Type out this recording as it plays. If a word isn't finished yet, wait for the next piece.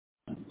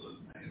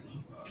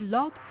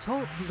Blog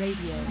Talk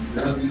Radio.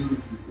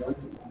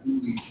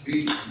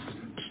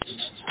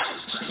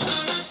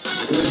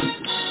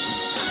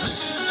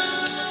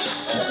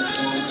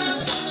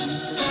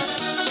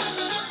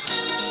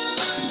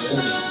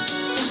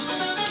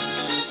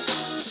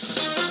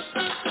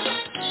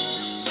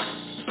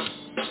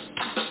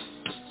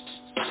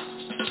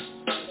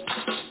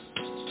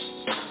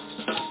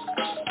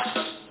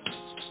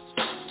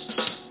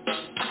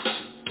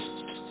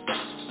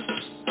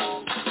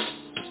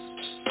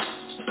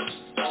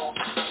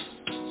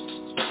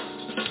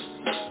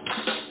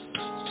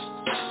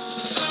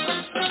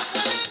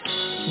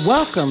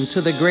 Welcome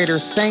to the Greater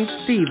St.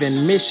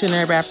 Stephen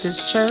Missionary Baptist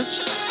Church,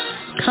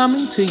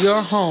 coming to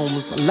your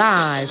homes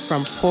live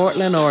from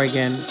Portland,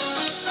 Oregon.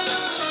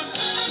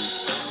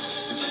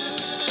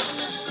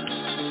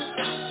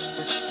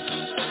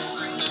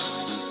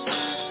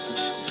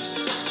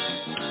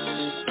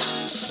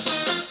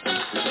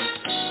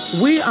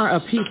 We are a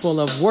people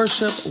of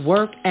worship,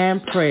 work,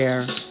 and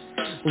prayer,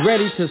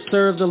 ready to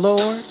serve the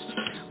Lord,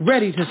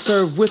 ready to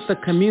serve with the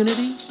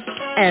community,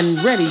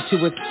 and ready to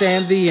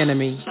withstand the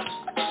enemy.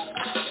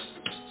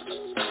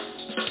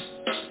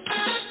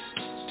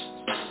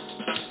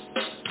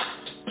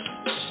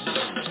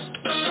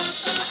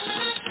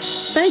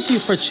 Thank you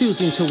for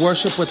choosing to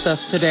worship with us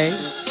today.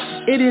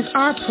 It is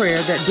our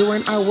prayer that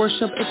during our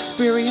worship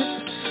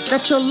experience,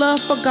 that your love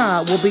for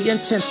God will be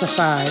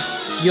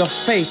intensified, your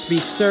faith be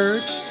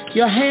stirred,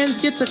 your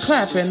hands get to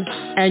clapping,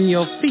 and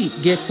your feet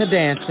get to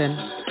dancing.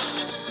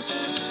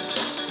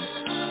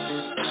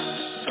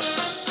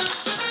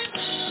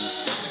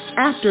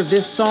 After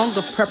this song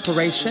of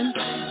preparation,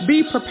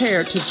 be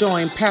prepared to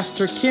join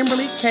Pastor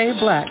Kimberly K.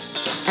 Black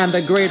and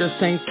the Greater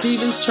St.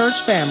 Stephen's Church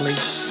family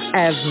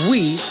as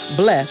we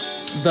bless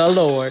the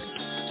Lord.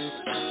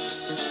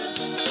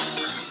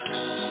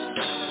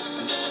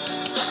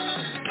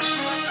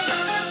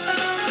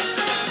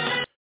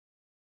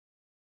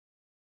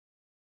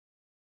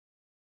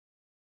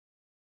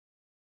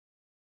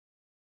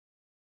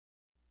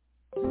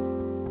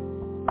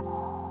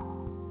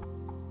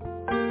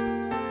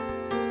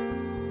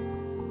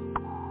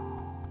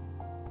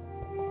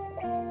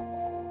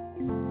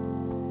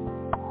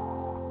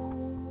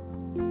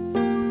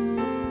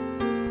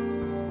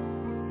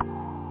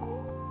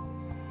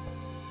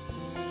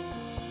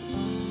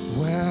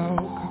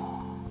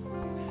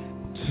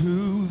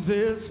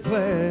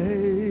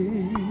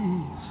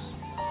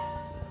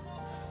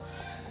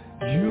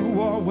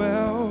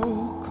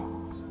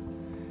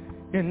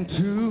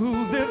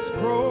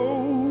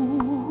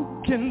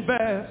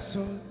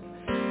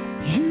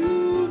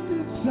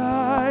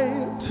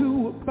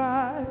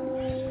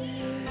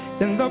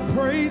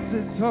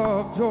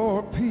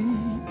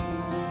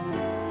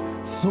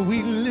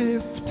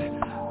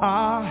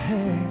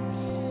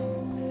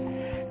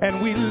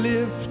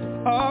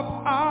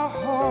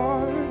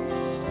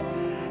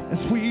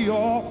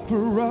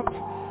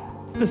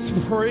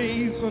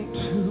 Praise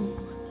unto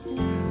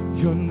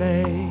your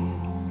name.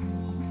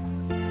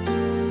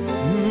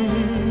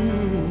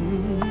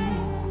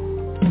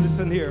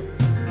 Listen here.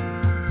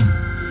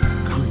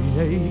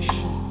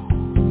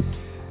 Creation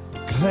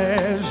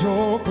declares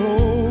your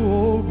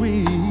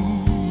glory,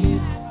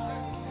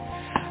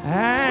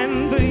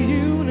 and the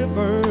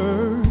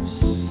universe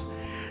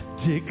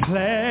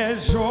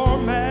declares your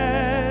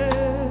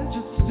majesty.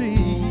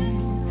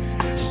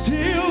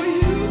 Still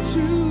you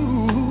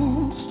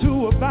choose to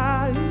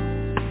abide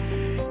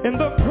in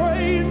the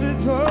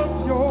praises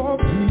of your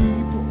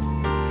people.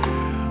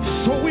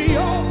 So we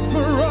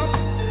offer up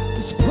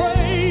this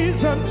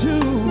praise unto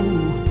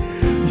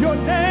your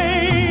name.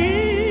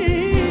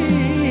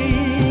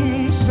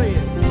 Say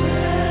it.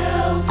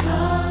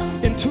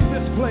 Welcome into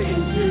this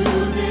place.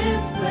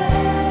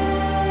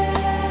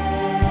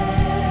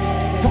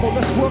 Come on,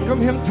 let's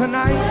welcome him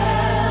tonight.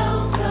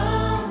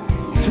 Welcome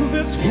to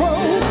this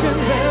broken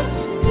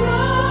vessel.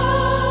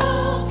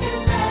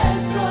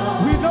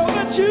 We know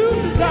that you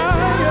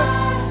desire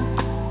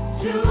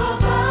to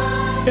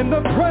abide in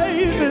the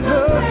praises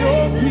of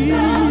your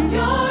people.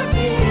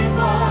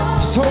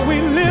 So we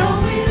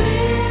lift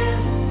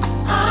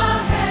our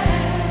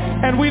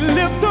hands and we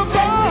lift up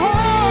our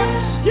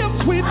hearts. Yes,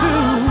 we do.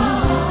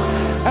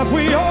 As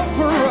we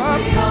offer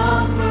up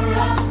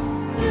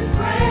this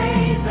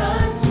praise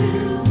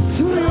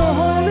to your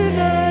holy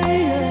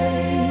name.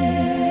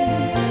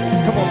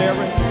 Come on,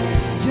 Aaron.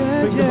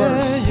 Sing the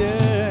verse.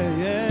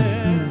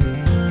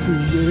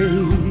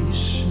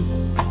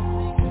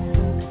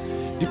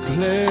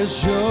 Declares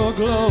your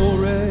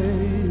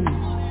glory,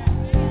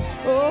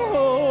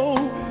 oh,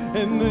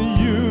 and the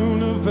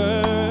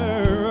universe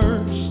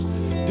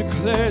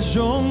declares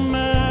your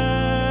majesty.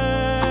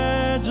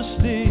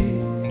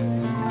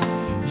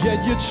 Yet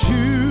you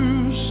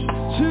choose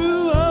to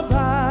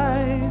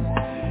abide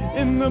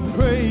in the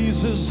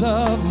praises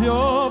of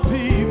your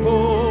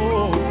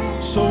people.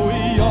 So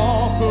we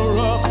offer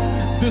up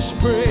this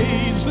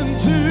praise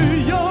unto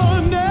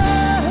your name.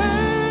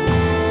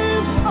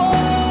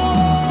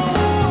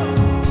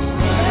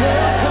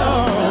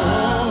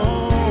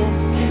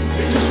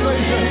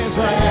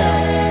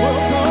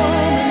 Welcome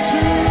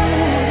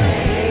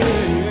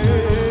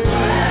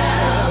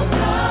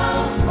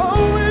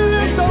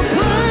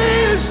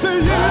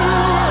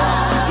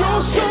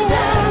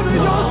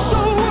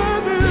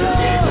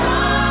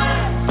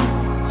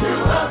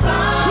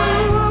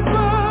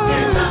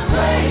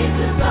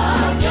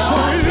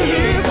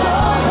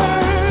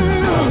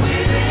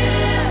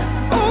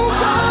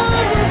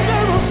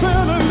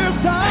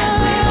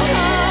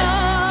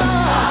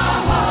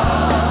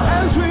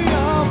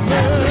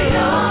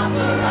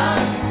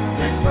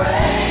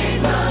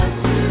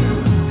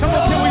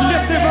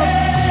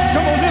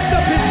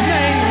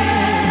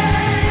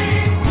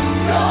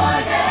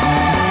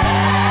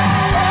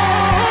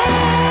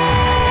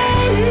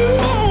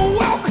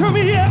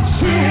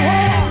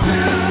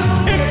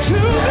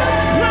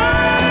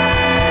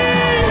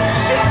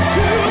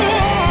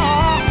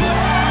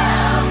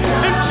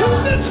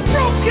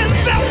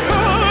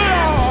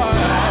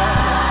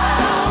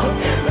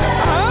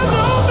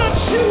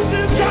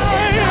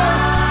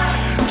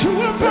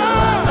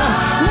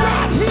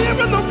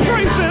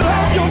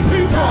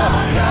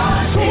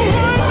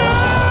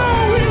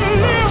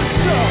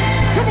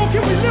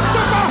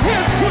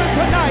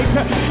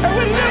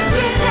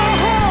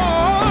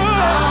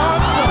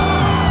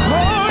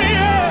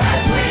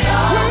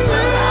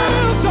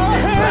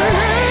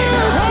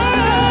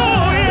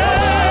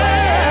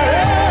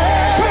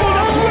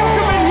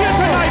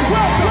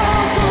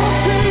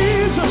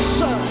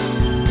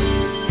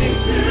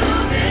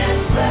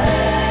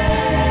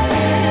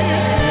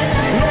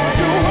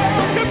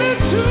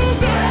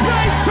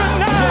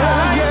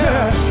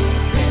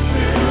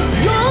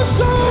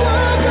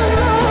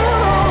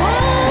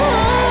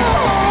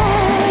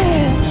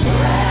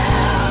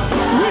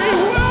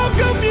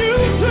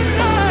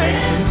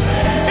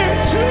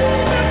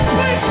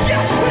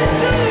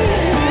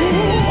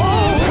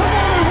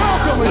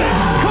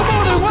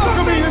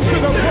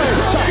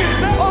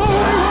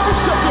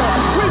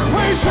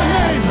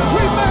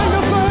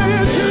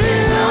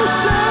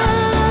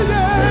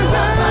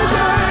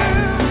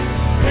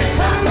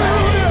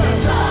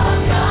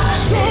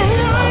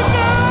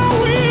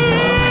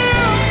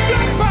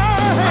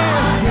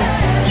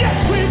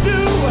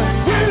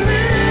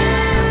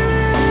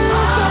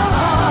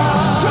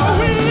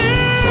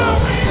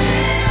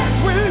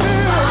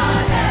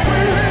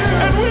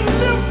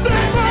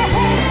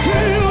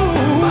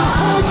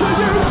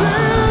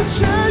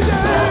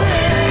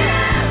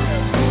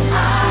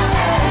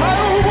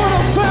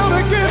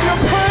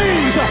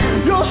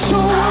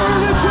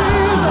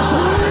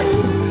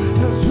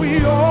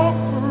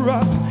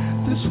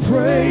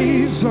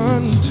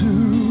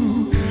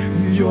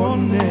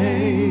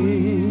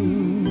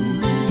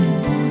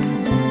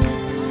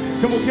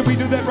on, can we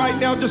do that right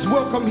now? Just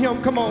welcome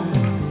him. Come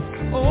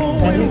on. Oh,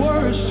 we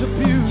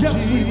worship you. Yes,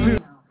 we do.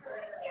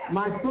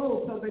 My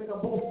soul shall make a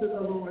boast in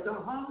the Lord. The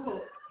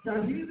humble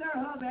shall hear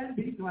thereof and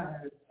be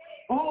glad.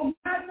 Oh,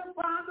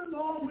 magnify the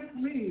Lord with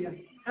me,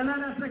 and let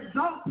us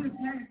exalt his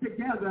name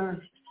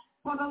together.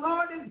 For the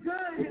Lord is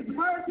good, his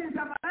mercy is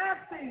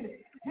everlasting,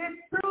 his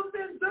truth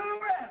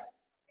endureth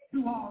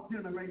to all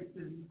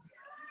generations.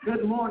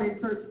 Good morning,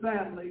 church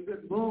family.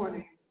 Good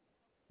morning.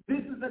 This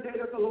is the day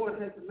that the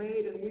Lord has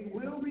made, and we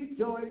will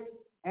rejoice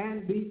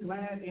and be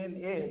glad in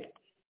it.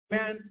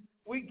 And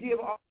we give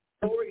all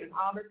glory and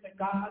honor to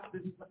God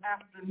this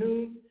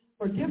afternoon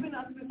for giving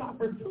us this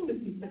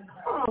opportunity to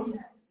come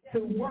to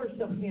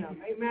worship him.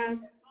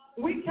 Amen.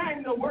 We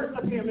came to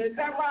worship him. Is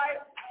that right?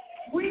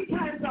 We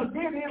came to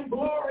give him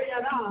glory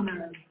and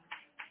honor.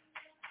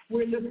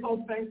 We're just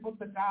so thankful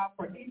to God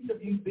for each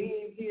of you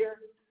being here.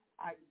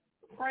 I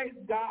praise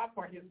God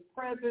for his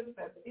presence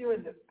that's here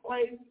in this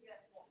place,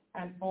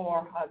 and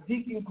for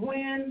Deacon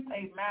Gwen,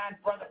 amen,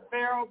 Brother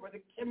Farrell, Brother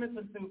Kimmons,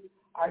 and to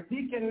our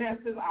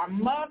deaconesses, our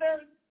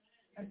mothers,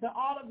 and to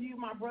all of you,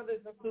 my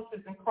brothers and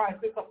sisters in Christ.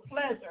 It's a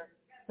pleasure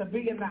to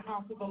be in the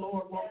house of the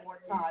Lord one more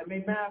time,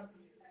 amen.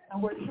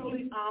 And we're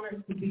truly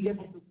honored to be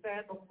able to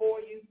stand before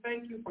you.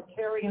 Thank you for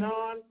carrying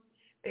on,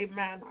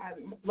 amen.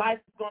 Life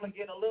is going to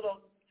get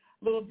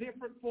a little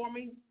different for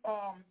me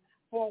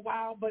for a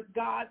while, but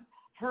God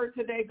heard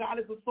today, God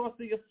is the source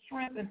of your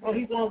strength, and so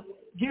he's going to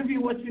give you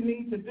what you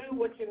need to do,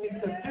 what you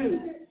need to do.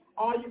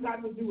 All you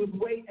got to do is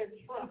wait and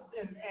trust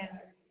and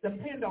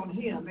depend on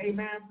him,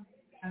 amen.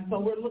 And so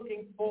we're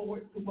looking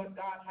forward to what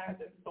God has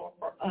in store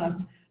for us.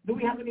 Do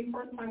we have any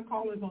first-time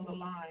callers on the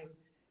line?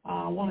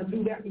 I want to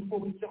do that before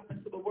we jump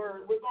into the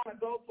word. We're going to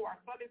go to our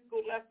Sunday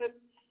school lesson.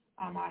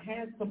 I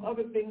had some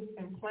other things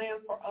in plan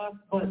for us,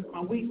 but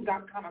my week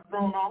got kind of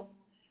thrown off.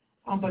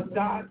 But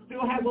God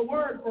still has a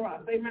word for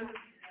us, amen.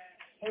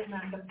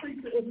 Amen. The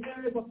preacher, if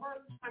there is a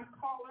first-time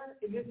caller,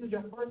 if this is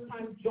your first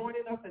time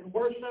joining us in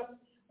worship,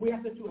 we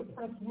ask that you would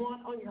press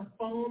 1 on your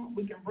phone.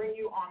 We can bring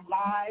you on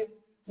live,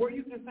 where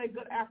you can say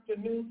good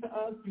afternoon to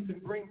us. You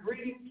can bring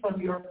greetings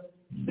from your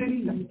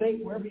city, your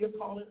state, wherever you're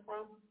calling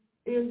from.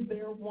 Is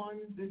there one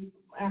this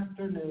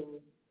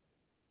afternoon?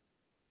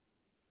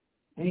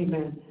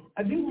 Amen.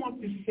 I do want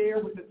to share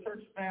with the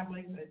church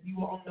family that you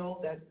all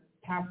know that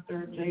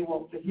Pastor J.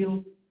 Walter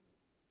Hills,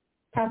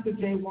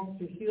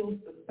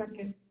 the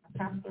second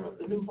pastor of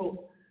the New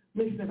Hope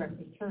Missionary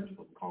Baptist Church,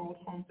 was called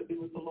home to be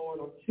with the Lord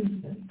on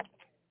Tuesday.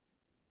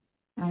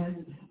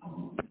 And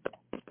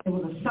it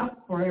was a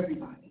shock for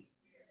everybody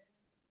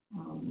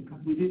because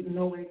we didn't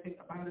know anything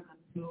about it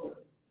until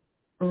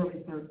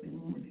early Thursday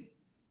morning.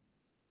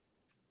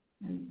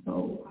 And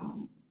so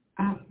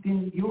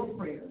asking your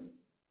prayers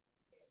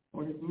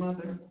for his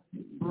mother,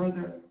 his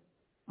brother,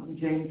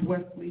 James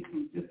Wesley,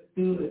 who just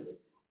stood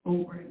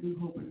over at New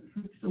Hope and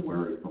preached the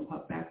word from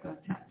Habakkuk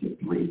chapter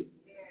 3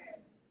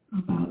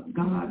 about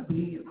God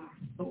being our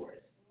source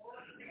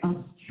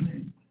of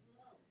strength.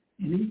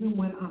 And even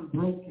when I'm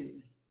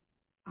broken,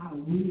 I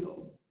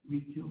will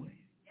rejoice.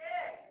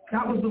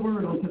 That was the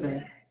word on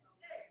today.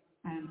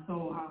 And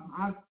so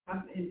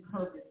I've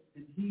encouraged,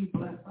 and he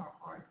blessed our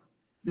hearts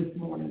this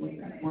morning with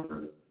that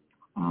word.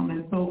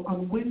 And so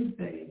on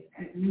Wednesday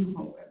at New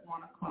Hope at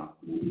 1 o'clock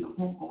will be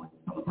a homegoing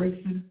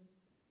celebration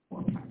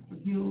for Pastor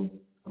Hill.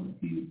 So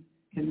if you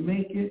can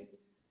make it,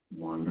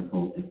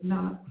 wonderful. If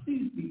not,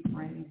 please be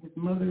praying. His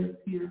mother is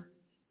here.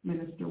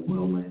 Minister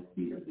Wilma is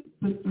here. His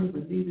sister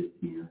Anita is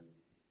here.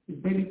 His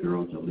baby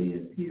girl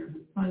Jalea is here.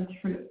 His son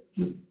Trip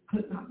just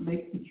could not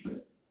make the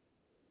trip.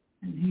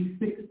 And he's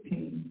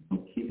 16. So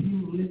keep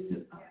him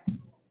lifted up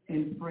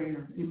in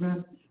prayer.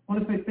 Amen. I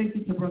want to say thank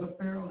you to Brother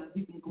Farrell and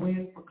Deacon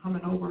Gwen for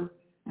coming over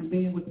and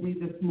being with me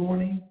this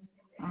morning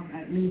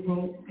at New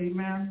Hope.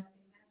 Amen.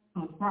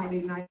 On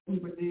Friday night, we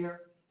were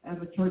there as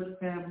a church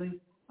family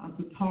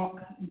to talk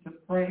and to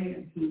pray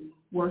and to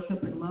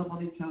worship and love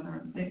on each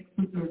other. And thank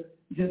Sister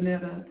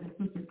Janetta and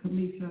Sister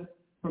Kamisha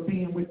for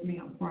being with me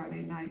on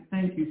Friday night.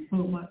 Thank you so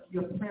much.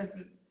 Your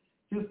presence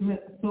just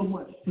meant so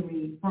much to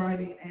me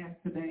Friday and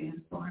today.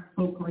 And so I'm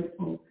so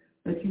grateful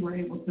that you were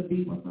able to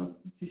be with us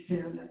to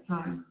share that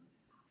time.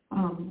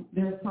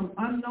 There's some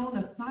unknown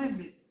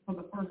assignments for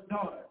the first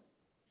daughter.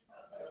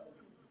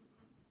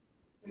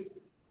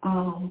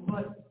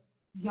 But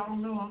y'all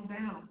know I'm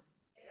down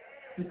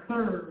to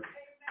serve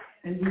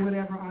and do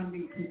whatever I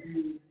need to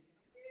do.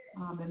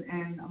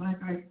 And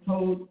like I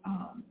told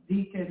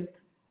Deacon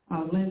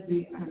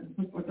Lindsay and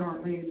Sister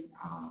Darlene,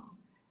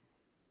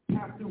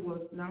 pastor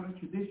was not a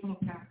traditional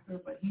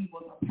pastor, but he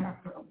was a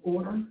pastor of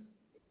order.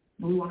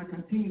 We want to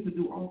continue to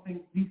do all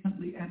things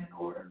decently and in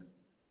order.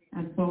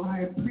 And so I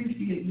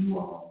appreciate you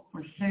all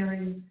for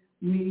sharing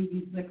me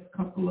these next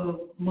couple of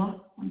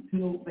months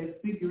until they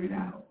figure it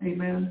out.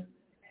 Amen.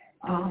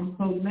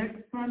 So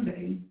next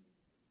Sunday,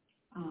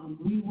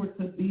 we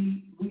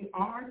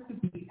are to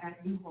be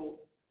at New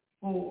Hope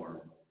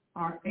for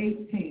our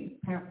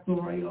 18th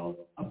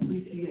Pastoral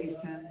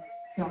Appreciation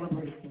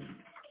Celebration.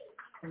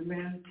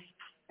 Amen.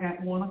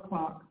 At 1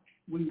 o'clock,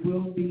 we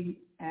will be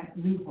at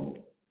New Hope.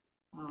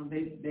 And so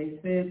They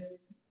said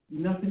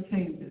nothing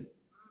changes.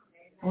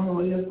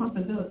 Oh, yeah,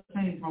 something does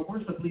change. My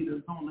worship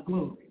leaders on the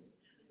globe.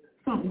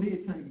 Something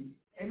did change.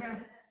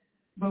 Amen.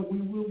 But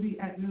we will be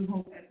at New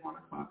Hope at 1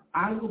 o'clock.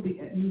 I will be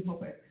at New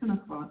Hope at 10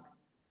 o'clock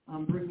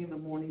bringing the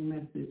morning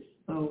message.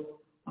 So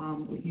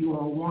if you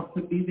all want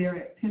to be there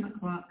at 10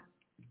 o'clock,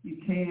 you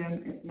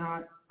can. If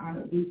not, I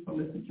do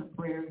solicit your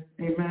prayers.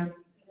 Amen.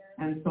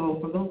 And so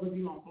for those of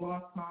you on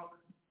Blog Talk,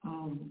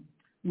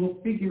 we'll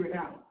figure it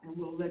out and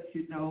we'll let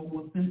you know.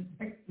 We'll send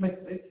a text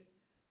message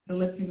to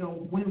let you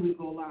know when we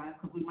go live,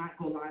 because we might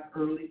go live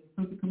early.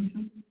 Sister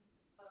Commission?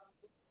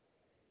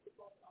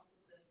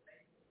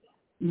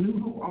 New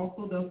Hope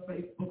also does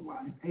Facebook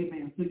Live.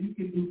 Amen. So you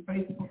can do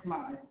Facebook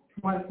Live.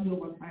 Twice a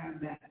of us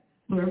have that.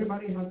 So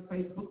everybody has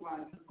Facebook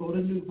Live. Just go to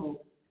New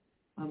Hope.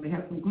 They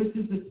have some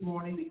glitches this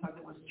morning because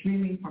it was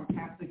streaming from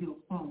Pastor Hill's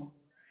phone.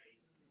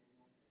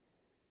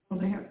 So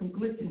they had some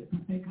glitches,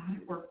 but thank God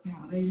it worked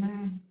out.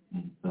 Amen.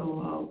 And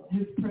so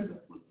his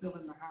presence was still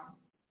in the house.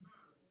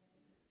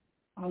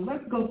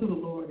 Let's go to the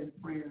Lord in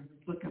prayer and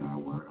look at our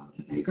word on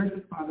today.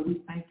 Gracious Father,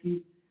 we thank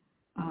you.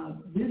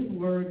 This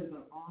word is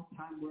an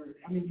on-time word.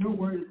 I mean, your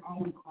word is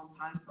always on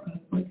time for us.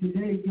 But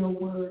today, your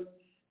word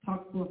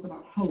talks to us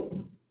about hope.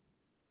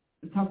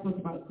 It talks to us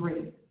about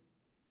grace.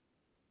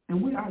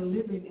 And we are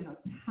living in a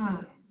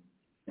time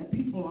that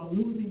people are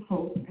losing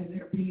hope and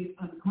they're being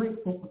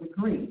ungrateful for the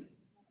grace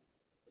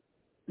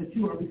that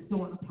you are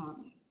bestowing upon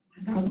us.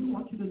 And God, we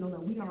want you to know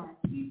that we are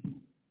a people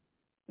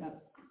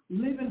that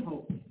live in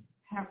hope,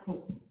 have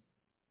hope,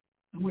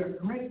 and we are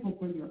grateful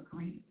for your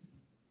grace.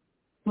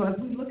 So as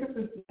we look at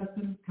this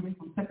lesson coming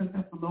from 2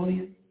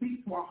 Thessalonians,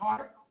 speak to our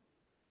hearts,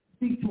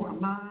 speak to our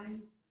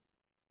minds,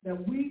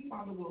 that we,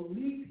 Father, will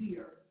leave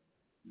here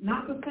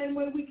not the same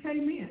way we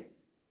came in,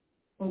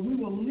 but we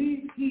will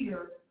leave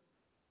here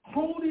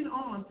holding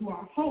on to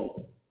our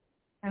hope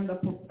and the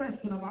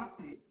profession of our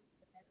faith.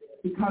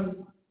 Because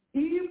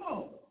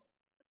evil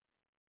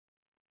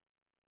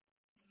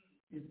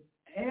is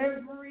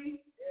everywhere,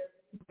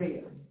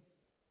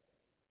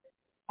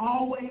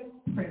 always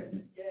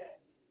present.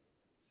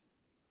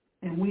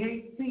 And we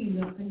ain't seen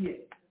nothing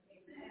yet.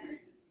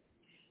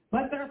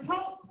 But there's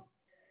hope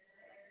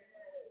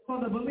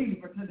for the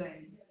believer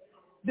today.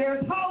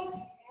 There's hope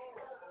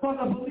for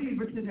the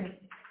believer today.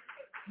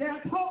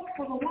 There's hope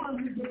for the one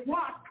who's been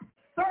washed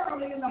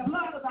thoroughly in the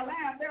blood of the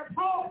Lamb. There's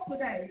hope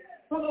today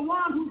for the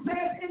one who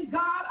says, in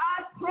God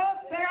I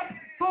trust. There's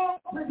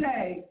hope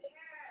today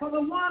for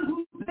the one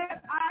who says,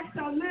 I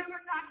shall live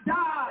and not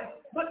die,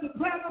 but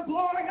declare the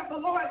glory of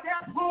the Lord.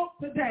 There's hope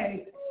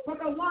today for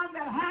the one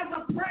that has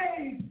a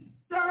praise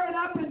stirring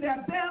up in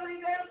their belly.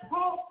 There's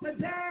hope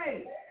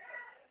today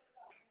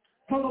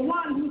for the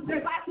one who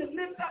says, I can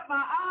lift up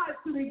my eyes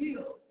to the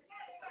hills,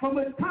 from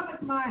which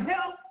cometh my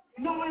help,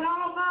 knowing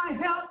all my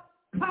help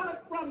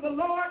cometh from the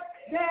Lord.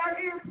 There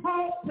is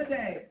hope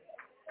today.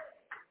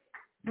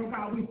 So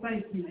God, we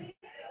thank you,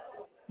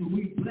 and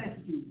we bless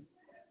you,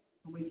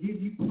 and we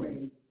give you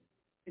praise.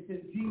 It's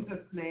in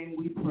Jesus' name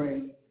we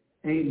pray.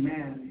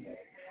 Amen.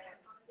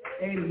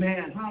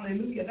 Amen.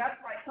 Hallelujah. That's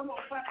right. Come on,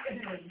 clap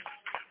your hands.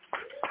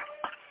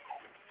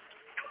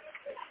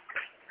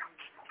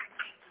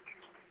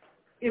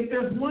 If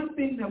there's one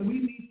thing that we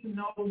need to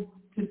know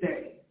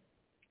today,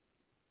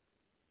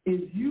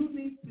 is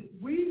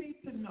we need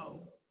to know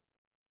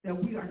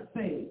that we are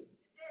saved.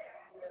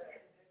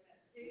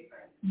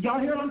 Y'all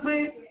hear what I'm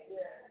saying?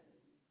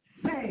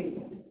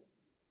 Saved.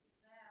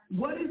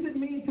 What does it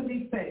mean to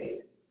be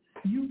saved?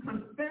 You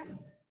confess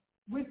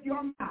with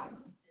your mouth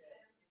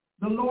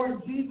the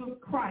Lord Jesus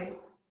Christ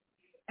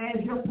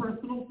as your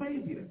personal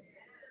Savior.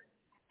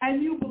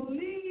 And you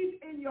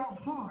believe in your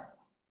heart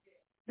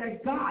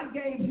that God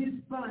gave his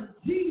son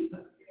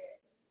Jesus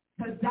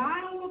to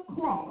die on the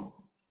cross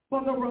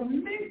for the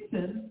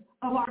remission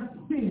of our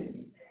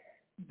sins.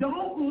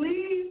 Don't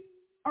leave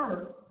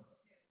earth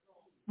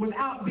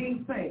without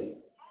being saved.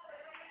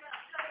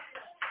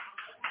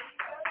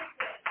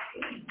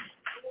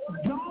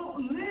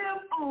 Don't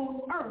live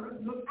on earth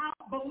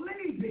without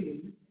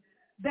believing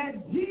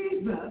that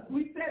Jesus,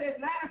 we said it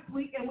last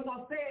week and we're going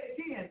to say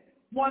it again,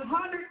 100%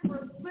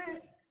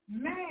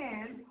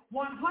 man,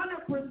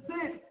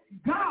 100%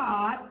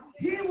 God,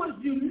 he was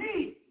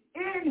unique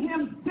in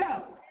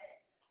himself.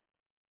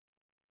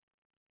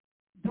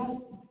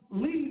 Don't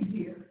leave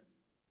here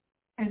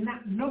and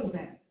not know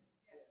that.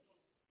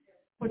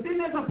 But then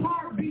there's a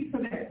part B to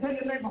that. Tell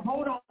your neighbor,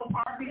 hold on,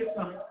 part B is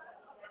coming.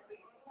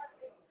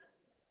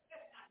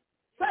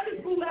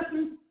 Sunday school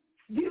lesson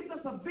gives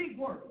us a big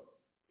word.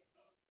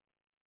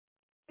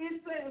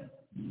 It says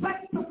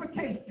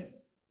sanctification.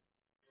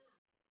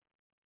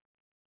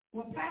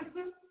 Well,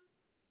 Pastor,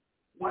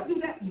 what does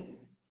that mean?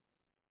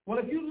 Well,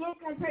 if you look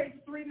on page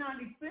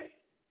 396,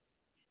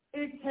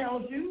 it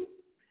tells you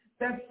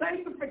that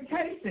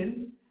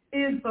sanctification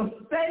is the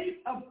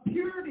state of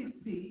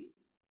purity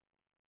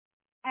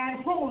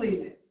and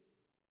holiness.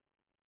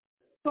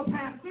 So,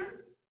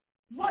 Pastor,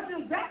 what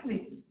does that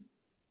mean?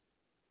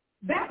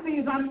 That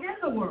means I'm in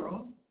the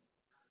world,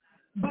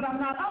 but I'm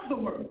not of the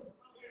world.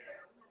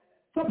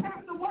 So,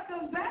 Pastor, what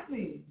does that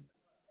mean?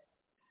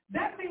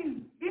 That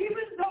means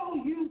even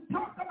though you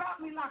talk about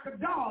me like a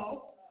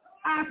dog,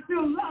 I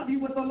still love you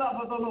with the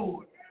love of the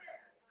Lord.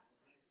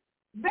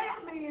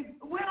 That means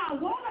when I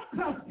want to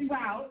cuss you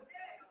out,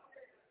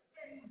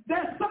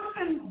 there's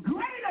something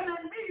greater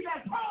than me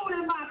that's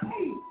holding my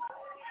peace.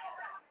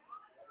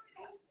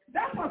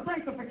 That's what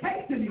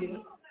sanctification is.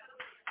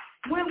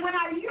 When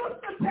I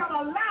used to tell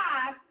a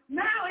lie,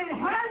 now it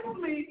hurts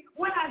me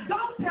when I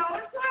don't tell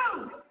the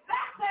truth.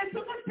 That's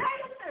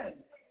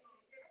sanctification.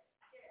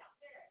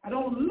 I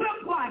don't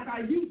look like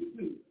I used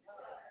to.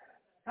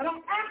 I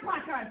don't act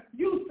like I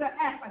used to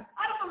act.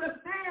 I don't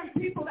understand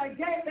people that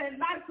gave their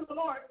life to the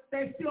Lord.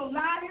 They're still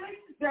lying.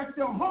 They're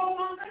still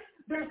whoremongers.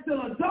 They're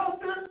still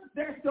adulterers.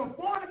 They're still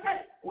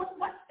fornicators. What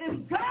is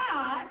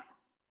God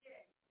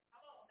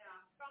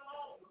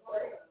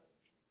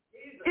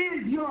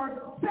is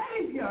your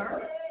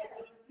Savior,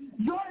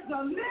 your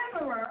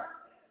deliverer?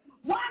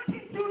 Why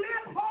can't you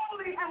live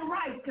holy and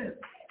righteous?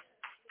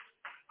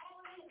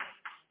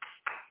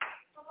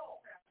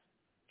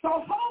 So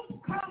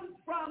hope comes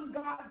from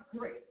God's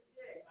grace.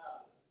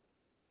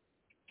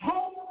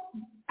 Hope,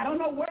 I don't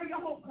know where your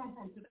hope comes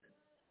from today.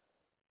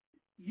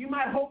 You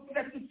might hope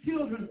that your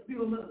children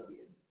still love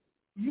you.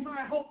 You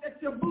might hope that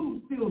your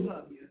boo still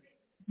love you.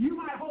 You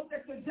might hope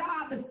that your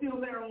job is still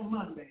there on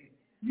Monday.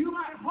 You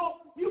might have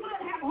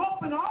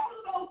hope in all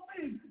of those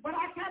things, but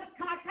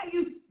can I tell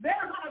you, they're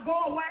going to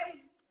go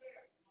away.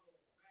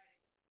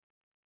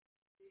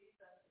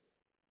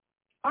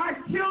 Our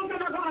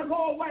children are going to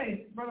go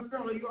away. Brother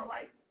Furley, you all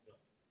right?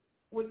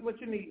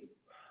 What you need?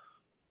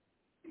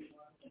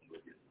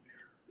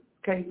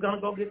 Okay, he's going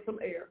to go get some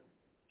air.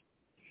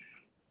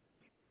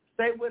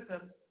 Stay with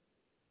him.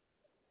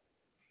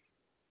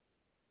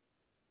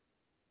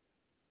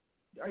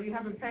 Are you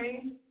having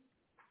pain?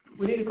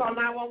 We need to call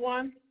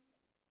 911?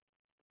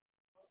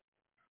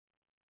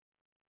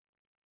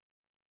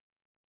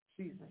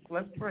 Jesus,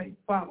 let's pray.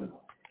 Father,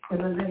 in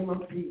the name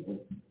of Jesus.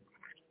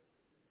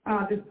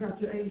 Dispatch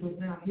your angels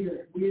now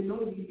here. We know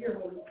you hear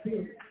Holy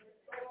Spirit.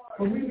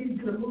 But we need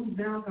you to move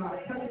now, God.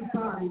 Touch his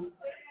body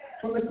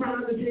from the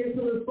crown of his head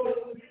to the sole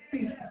of his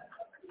feet.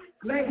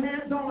 Lay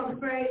hands on him,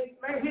 Faith.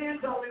 Lay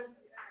hands on him.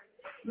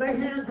 Lay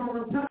hands on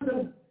him. Touch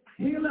him.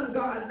 Heal him,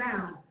 God,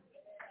 now.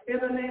 In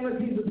the name of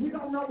Jesus. We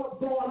don't know what's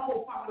going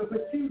on, Father,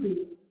 but you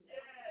do.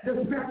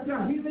 Dispatch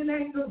your healing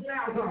angels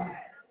now, God.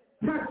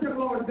 Touch him,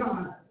 Lord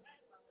God.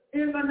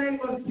 In the name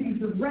of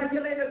Jesus.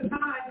 Regulate his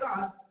mind,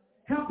 God.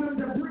 Help him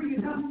to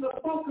breathe. Help him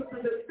to focus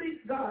and to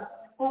think, God,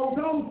 on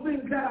those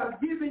things that are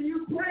giving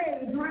you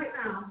praise right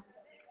now.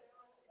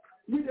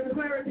 We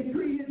declare and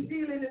decree his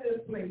healing in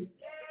this place.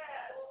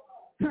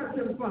 Touch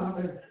him,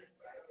 Father.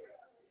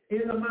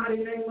 In the mighty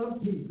name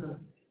of Jesus.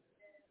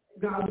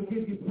 God, we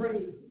give you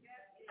praise.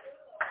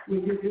 We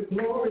give you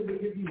glory. We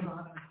give you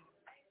honor.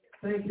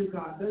 Thank you,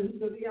 God. Does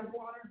he have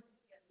water?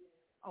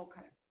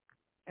 Okay.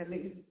 And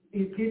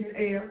he's getting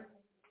air.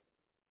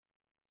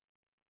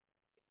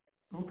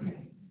 Okay.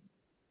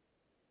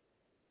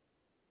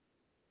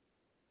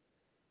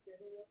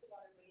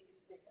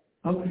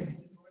 Okay.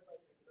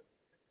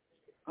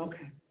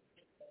 Okay.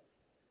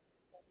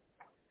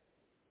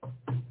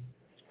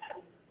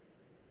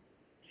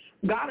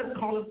 God is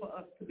calling for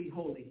us to be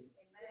holy.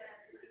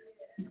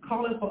 He's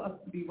calling for us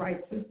to be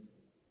righteous.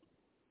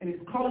 And he's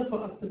calling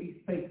for us to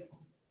be faithful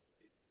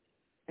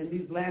in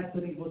these last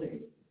and evil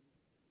days.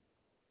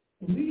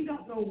 We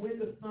don't know when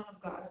the Son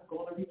of God is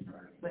going to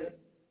return.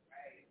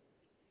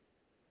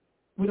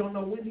 We don't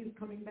know when he's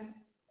coming back.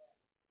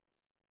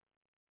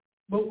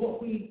 But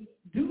what we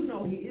do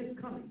know, he is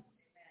coming.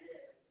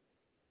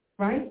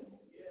 Right?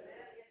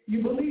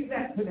 You believe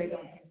that today,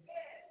 don't you?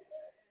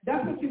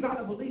 That's what you got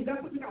to believe.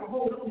 That's what you got to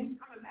hold on. He's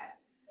coming back.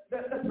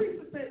 The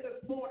preacher said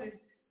this morning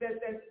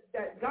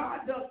that God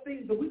does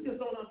things that we just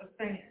don't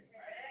understand.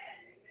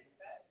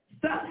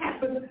 Stuff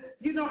happens.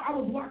 You know, I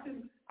was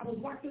watching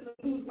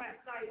the news last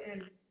night,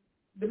 and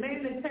the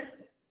man in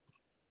Texas,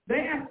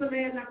 they asked the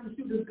man not to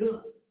shoot his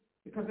gun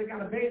because they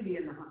got a baby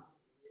in the house.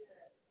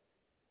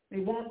 They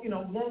want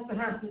to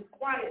have some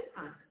quiet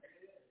time.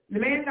 The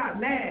man got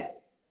mad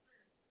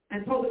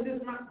and told him, this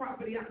is my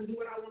property. I can do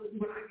what I want to do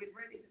when I get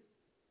ready.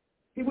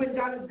 He went and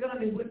got his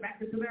gun and went back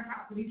into their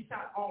house, and he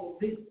shot all of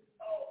them.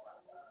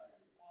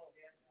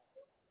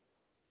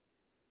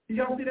 Did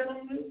y'all see that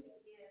on the news?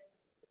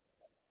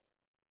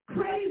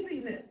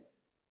 Craziness.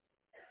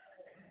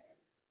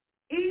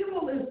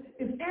 Evil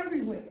is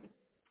everywhere.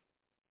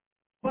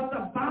 But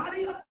the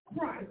body of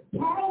Christ,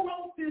 Paul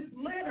wrote this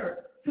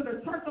letter to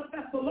the church of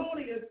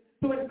Thessalonians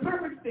to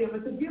encourage them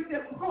and to give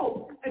them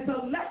hope and to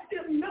let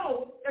them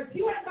know that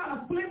you ain't got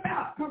to flip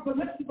out because the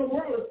rest of the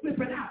world is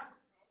flipping out.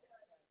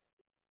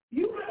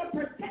 You have a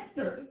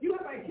protector. You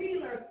have a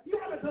healer. You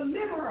have a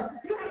deliverer.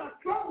 You have a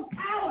strong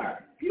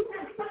power. You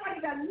have somebody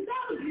that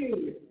knows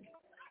you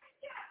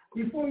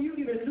before you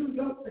even knew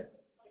yourself.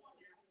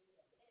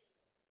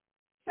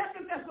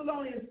 2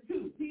 Thessalonians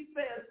 2, he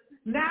says,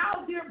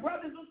 now, dear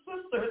brothers and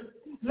sisters,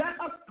 let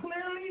us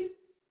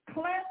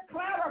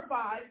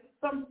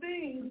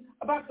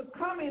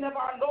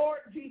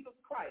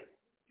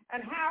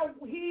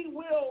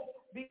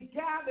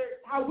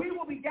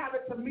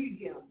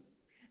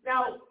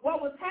Now,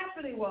 what was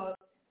happening was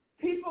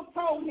people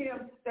told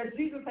him that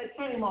Jesus had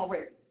came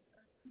already.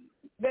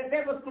 That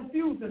there was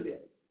confusion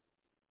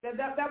there.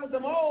 That was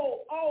an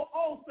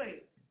old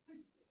thing.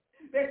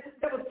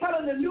 That was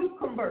telling the new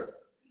convert,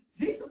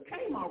 Jesus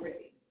came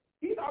already.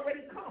 He's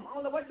already come. I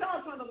don't know what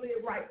y'all trying to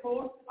live right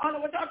for. I don't know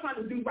what y'all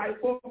trying to do right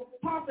for.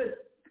 Paul says,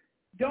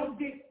 don't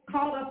get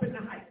caught up in the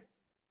hype.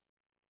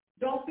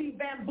 Don't be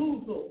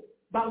bamboozled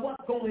by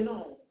what's going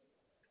on.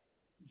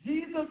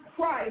 Jesus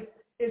Christ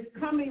is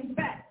coming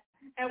back.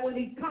 And when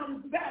he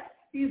comes back,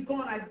 he's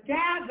going to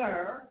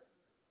gather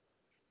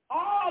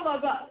all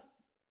of us,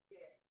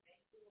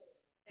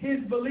 his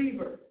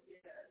believers.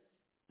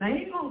 Now,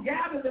 he ain't going to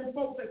gather them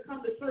folks that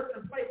come to church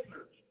and play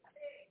church.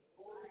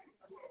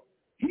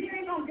 He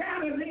ain't going to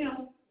gather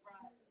them.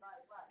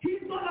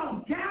 He's going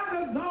to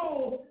gather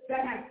those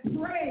that have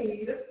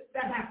prayed,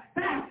 that have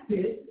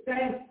fasted,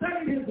 that have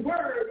studied his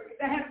word,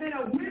 that have been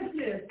a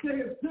witness to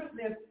his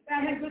goodness,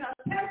 that has been a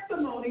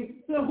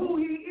testimony to who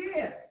he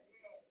is.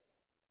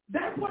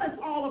 That's what it's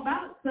all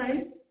about,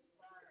 saints.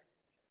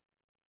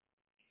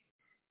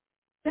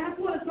 That's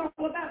what it's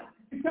all about.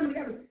 Some of the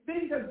other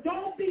things that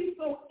don't be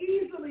so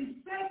easily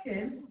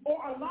shaken or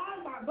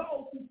alarmed by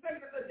those who say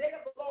that the day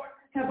of the Lord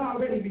have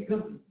already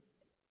begun.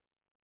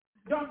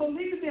 Don't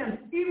believe them,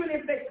 even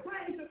if they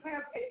claim to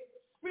have a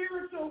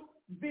spiritual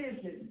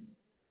vision,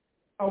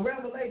 a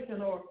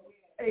revelation, or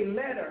a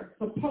letter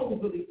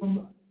supposedly from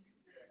us.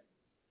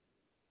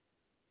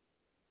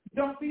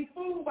 Don't be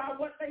fooled by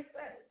what they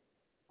say.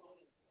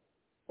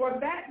 For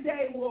that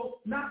day will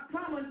not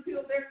come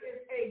until there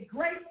is a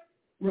great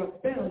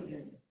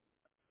rebellion.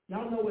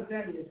 Y'all know what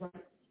that is, right?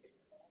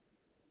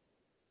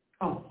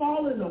 A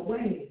falling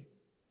away.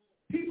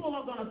 People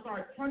are going to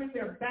start turning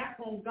their back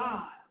on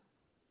God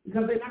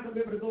because they're not going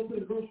to be able to go to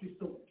the grocery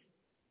store.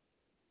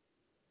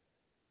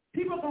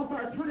 People are going to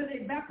start turning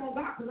their back on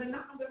God because they're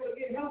not going to be able to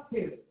get health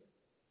care.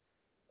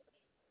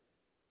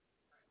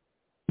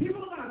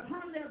 People are going to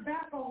turn their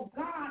back on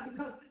God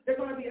because they're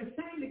going to be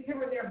ashamed to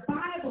carry their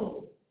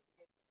Bible.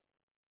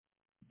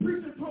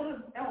 Preacher told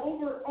us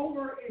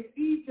over in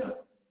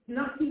Egypt,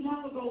 not too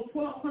long ago,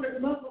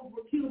 1,200 Muslims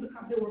were killed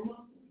because they were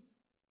Muslims.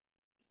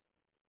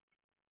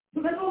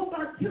 So they're going to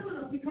start killing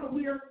us because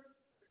we are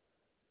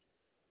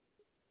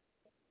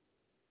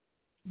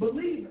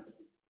believers.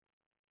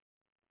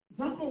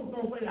 Some folks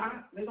don't say,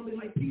 they're going to be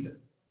like Peter.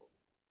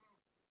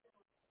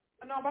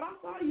 No, but I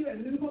saw you at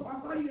New Hope. I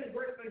saw you at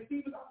Great St.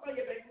 Stephen's. I saw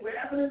you at New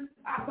Evidence.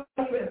 I saw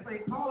you at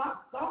St. Paul. I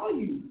saw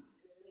you.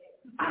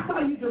 I saw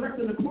you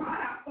directing the choir.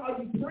 I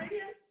saw you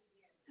praying.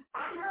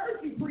 I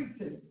heard you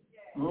preaching.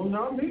 Oh,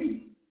 not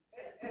me.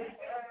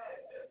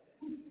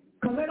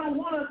 Because they don't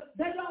want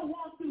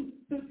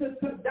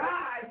to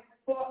die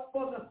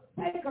for the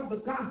sake of the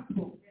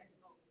gospel.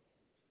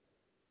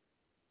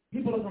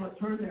 People are going to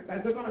turn their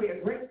back. There's going to be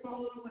a great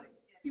falling away.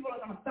 People are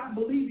going to stop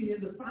believing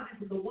in the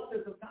signs and the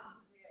wonders of God.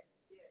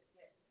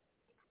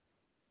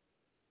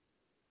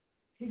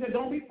 He said,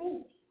 don't be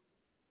fooled.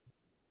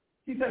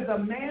 He said, the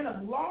man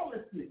of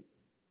lawlessness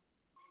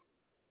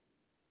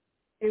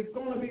is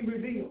going to be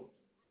revealed.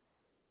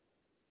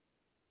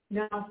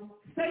 Now,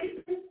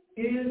 Satan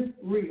is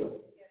real.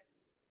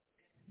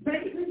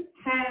 Satan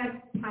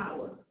has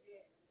power.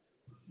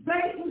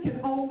 Satan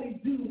can only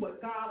do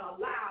what God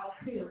allows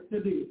him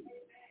to do.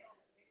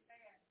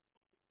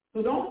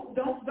 So don't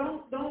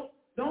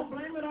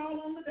blame it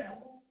all on the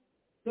devil.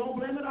 Don't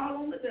blame it all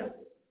on the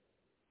devil.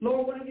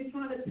 Lord, what are you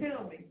trying to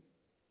tell me?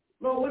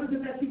 Lord, what is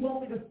it that you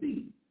want me to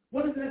see?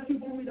 What is it that you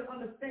want me to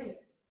understand?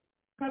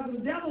 Because the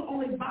devil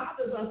only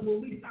bothers us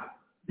when we stop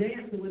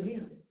dancing with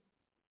him.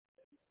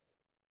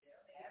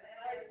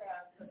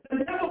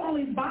 The devil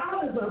only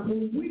bothers us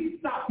when we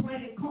stop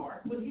playing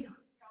cards with him.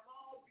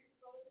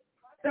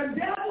 The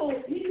devil,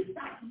 he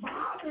stops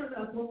bothering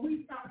us when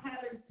we stop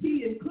having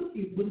tea and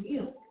cookies with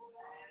him.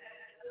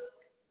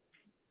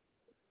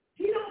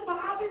 He don't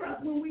bother us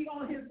when we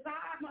on his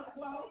side, Mother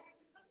Claus.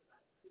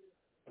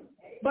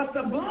 But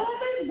the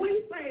moment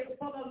we say,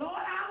 for the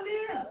Lord I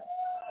live,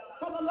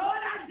 for the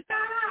Lord I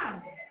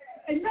die,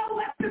 and no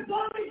weapon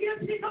formed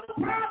against me no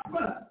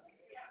prosper.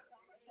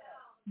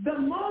 The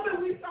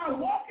moment we start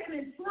walking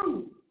in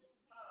truth,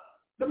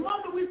 the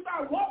moment we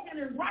start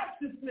walking in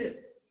righteousness,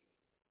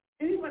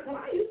 and he's like, well,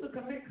 I used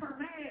to make her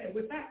mad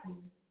with that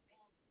one.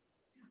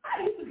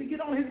 I used to get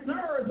on his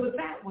nerves with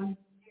that one.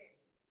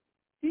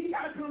 He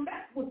got to come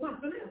back with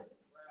something else.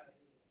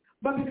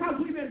 But because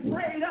we've been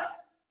prayed up,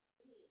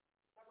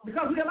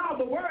 because we allowed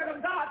the word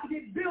of God to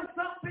get built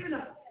up in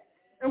us,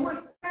 and we're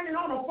standing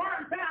on a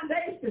firm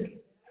foundation,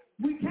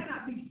 we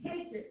cannot be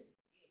shaken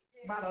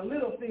by the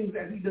little things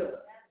that he does.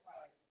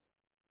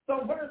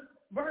 So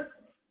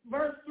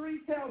verse 3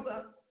 tells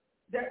us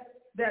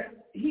that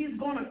he's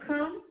going to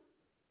come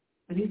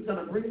and he's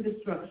going to bring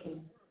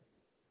destruction.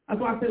 That's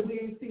why I said we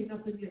ain't seen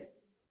nothing yet.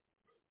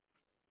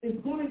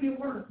 It's going to get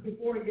worse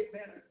before it gets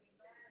better.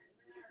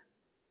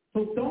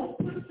 So don't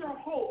put your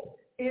hope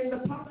in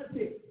the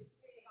politics.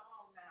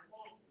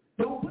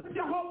 Don't put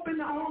your hope in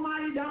the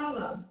almighty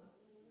dollar.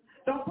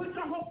 Don't put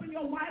your hope in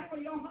your wife or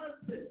your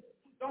husband.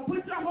 Don't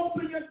put your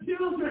hope in your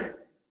children.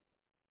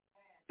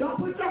 Don't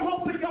put your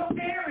hope in your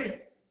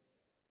parents.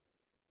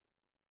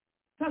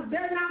 Because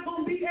they're not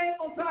going to be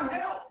able to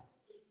help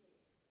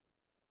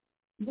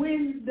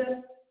when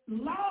the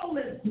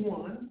lawless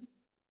one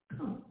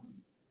comes.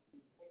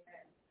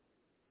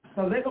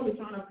 So they're going to be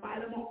trying to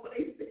fight them off for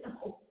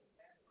themselves.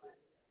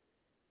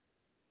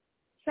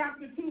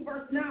 Chapter 2,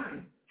 verse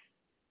 9.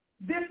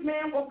 This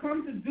man will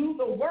come to do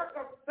the work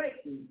of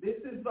Satan. This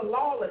is the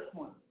lawless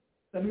one,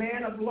 the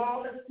man of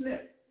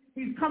lawlessness.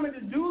 He's coming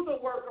to do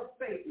the work of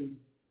Satan.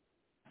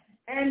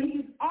 And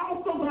he's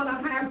also going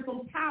to have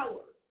some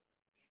power.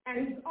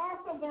 And he's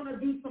also going to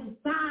do some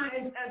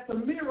signs and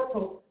some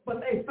miracles, but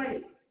they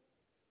fake.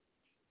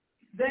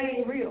 They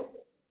ain't real.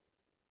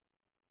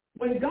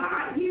 When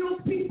God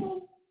heals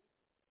people,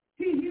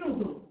 he heals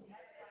them.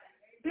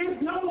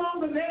 It's no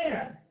longer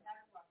there.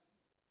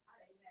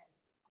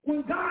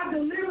 When God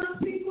delivers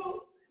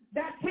people,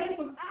 that case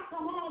of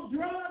alcohol,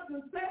 drugs,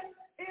 and sex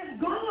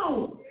is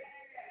gone.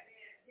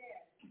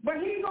 But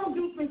he's going to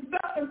do some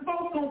stuff and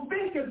folks going to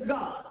think it's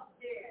God.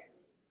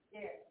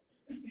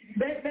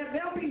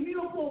 They'll be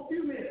healed for a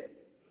few minutes.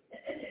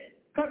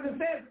 Because it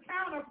says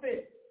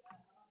counterfeit.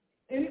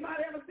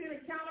 Anybody ever seen a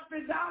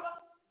counterfeit dollar?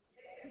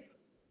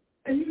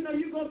 And you know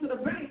you go to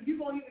the bank, you're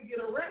going to either get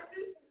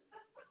arrested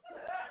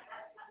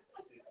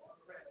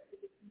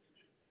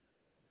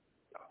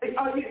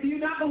or you're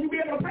not going to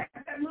be able to pay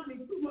that money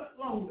too much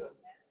longer.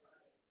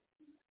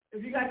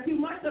 If you got too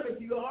much of it,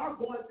 you are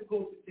going to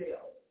go to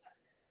jail.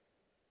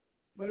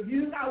 But if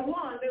you got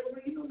one, they will,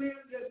 you know, man,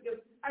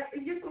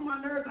 it gets on my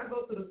nerves. I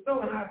go to the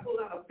store and I pull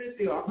out a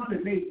 50 or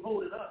 100 and they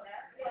hold it up.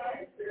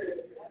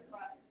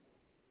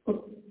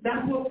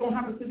 That's what's going to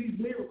happen to these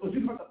miracles.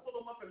 You have to pull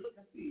them up and look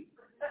and see.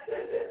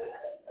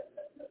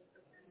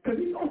 Because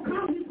he's going to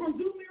come, he's going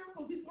to do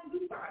miracles, he's going to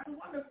do signs and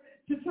wonders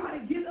to try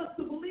to get us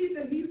to believe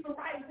that he's the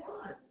right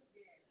one.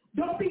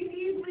 Don't be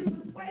easily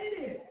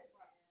persuaded.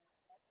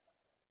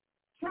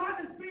 Try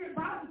the Spirit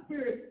by the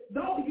Spirit.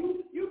 Though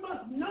you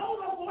must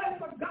know the voice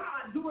of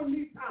God during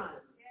these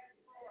times.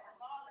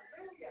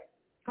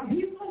 Because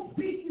he's going to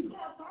speak, he's going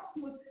to talk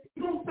to us,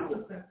 he's going to tell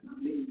us that's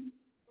not me.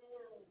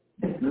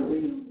 That's not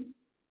real.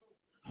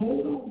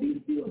 Hold on,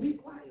 be still, be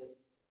quiet.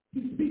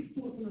 He speaks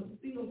to us in a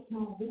still,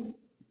 small voice.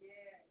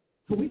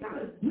 So we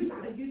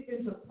gotta get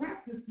into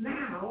practice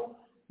now,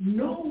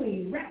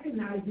 knowing,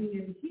 recognizing,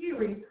 and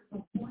hearing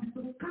the voice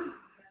of God.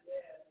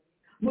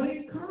 Well, I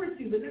encourage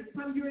you the next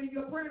time you're in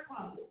your prayer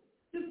closet,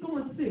 just go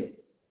and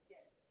sit.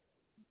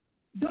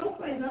 Don't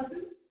say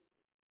nothing.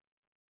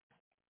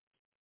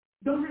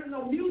 Don't have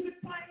no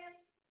music playing.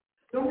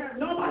 Don't have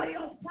nobody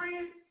else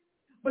praying.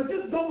 But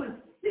just go and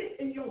sit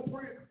in your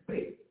prayer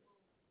space.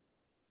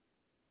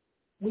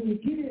 When you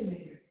get in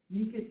there,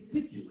 you get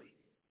situated.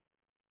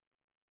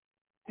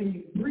 And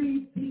you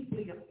breathe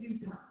deeply a few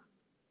times.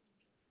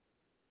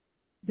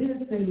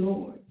 Then say,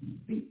 Lord,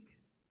 speak.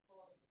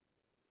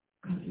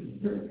 Because your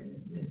servant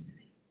is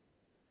listening.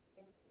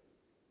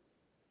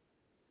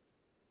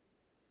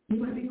 You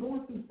might be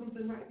going through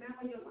something right now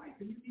in your life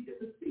and you need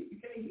to speak. You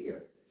can't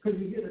hear. Because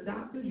you hear the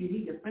doctors, you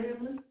hear your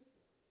family,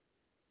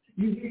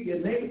 you hear your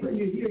neighbor,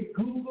 you hear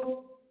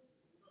Google.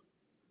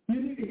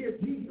 You need to hear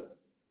Jesus.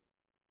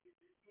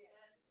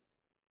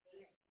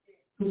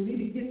 So we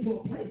need to get to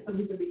a place where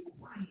we can be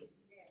quiet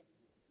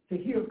to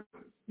hear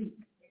God speak.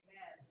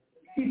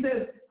 He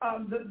says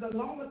the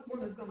lawless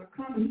one is going to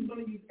come and he's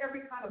going to use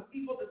every kind of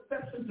evil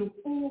deception to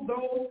fool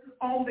those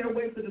on their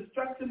way to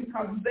destruction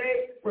because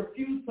they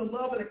refuse to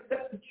love and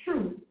accept the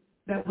truth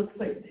that would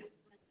save them.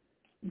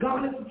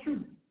 God is the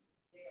truth.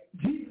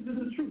 Jesus is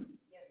the truth.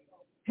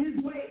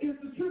 His way is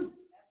the truth.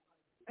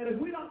 And if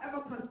we don't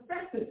ever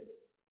confess it,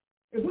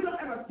 if we don't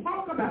ever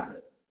talk about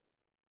it,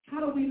 how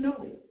do we know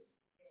it?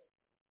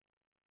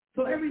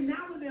 So every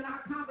now and then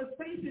our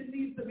conversation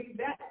needs to be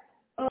that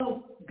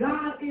of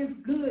God is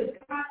good,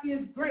 God is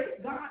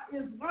great, God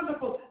is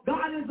wonderful,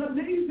 God is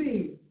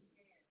amazing.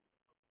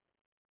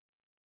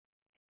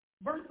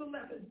 Verse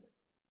 11.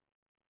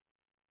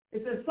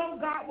 It says, so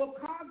God will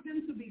cause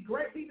them to be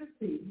greatly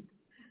deceived,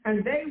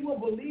 and they will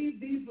believe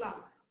these lies.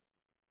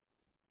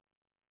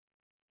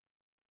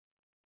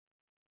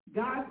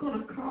 God's going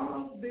to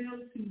cause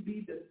them to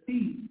be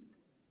deceived,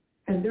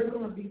 and they're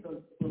going to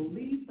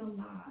believe the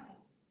lies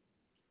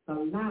of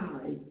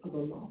the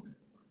lawless.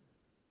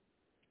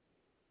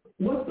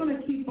 What's going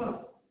to keep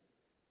us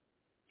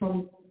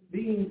from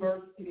being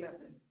verse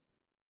 11?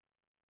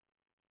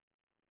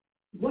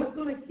 What's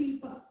going to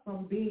keep us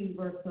from being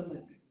verse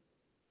 11?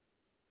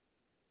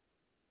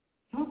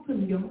 Talk to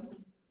me, y'all.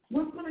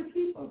 What's going to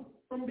keep us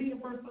from being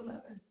verse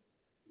 11?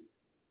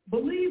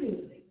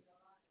 Believing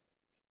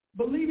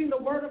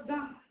the word of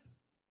God,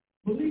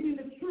 believing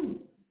the truth.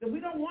 That we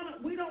don't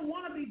want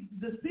to be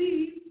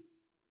deceived.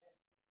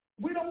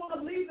 We don't want to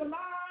believe the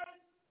lies.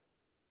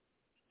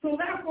 So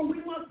therefore,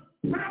 we must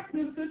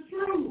practice the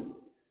truth.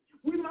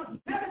 We must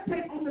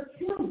meditate on the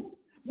truth.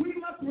 We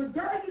must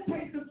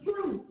regurgitate the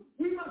truth.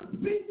 We must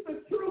speak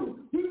the truth.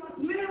 We must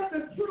live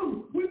the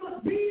truth. We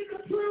must be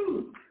the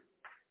truth.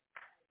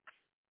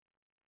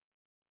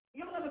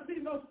 You understand?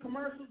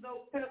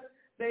 commercials,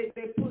 they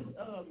put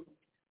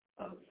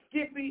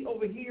Skippy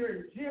over here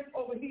and Jif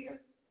over here.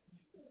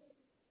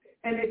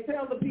 And they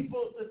tell the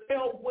people to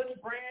tell which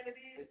brand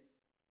it is.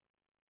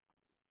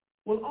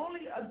 Well,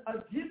 only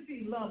a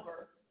Jiffy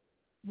lover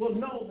will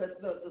know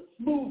that the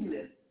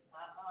smoothness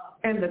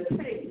and the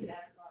taste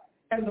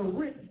and the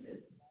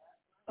richness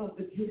of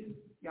the Jiffy.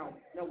 Y'all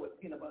know what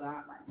peanut butter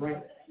I like,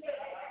 right?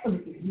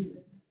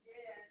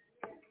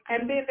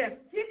 And then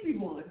that Skippy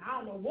one, I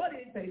don't know what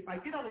it tastes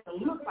like. It don't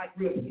even look like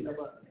real peanut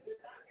butter.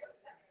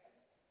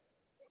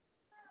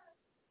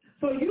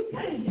 So you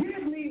can't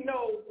give me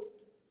no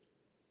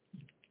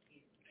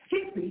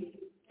Skippy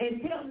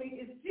and tell me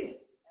it's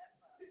shit.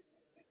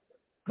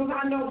 Because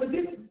I know the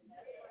difference.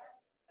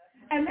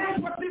 And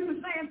that's what this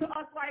is saying to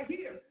us right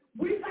here.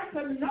 We got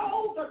to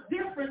know the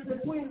difference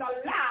between the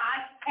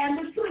lie and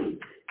the truth.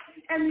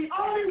 And the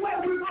only way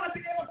we're going to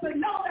be able to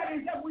know that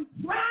is that we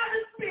try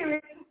the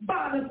Spirit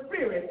by the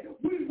Spirit.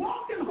 We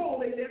walk in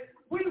holiness.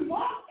 We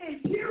walk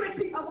in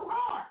purity of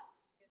heart.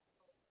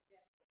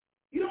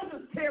 You don't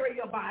just carry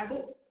your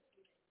Bible,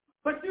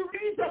 but you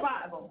read your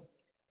Bible.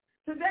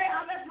 Today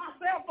I left my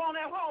cell phone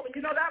at home, and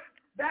you know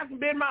that's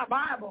been my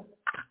Bible.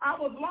 I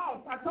was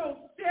lost. I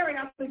told Sherry,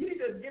 I said, you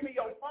need to give me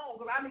your phone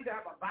because I need to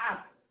have a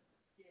Bible.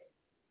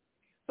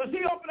 So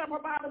she opened up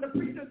her Bible. The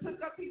preacher took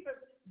up. He said,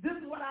 this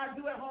is what I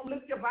do at home.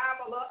 Lift your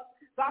Bible up.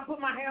 So I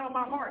put my hand on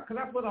my heart because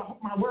that's what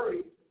my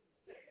word is.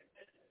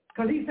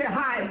 Because he said,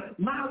 hide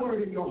my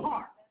word in your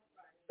heart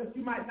that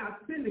you might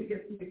not sin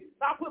against me.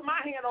 So I put my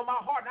hand on my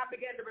heart and I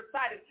began to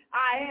recite it.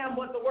 I am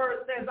what the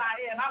word says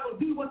I am. I will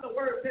do what the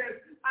word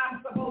says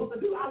I'm supposed to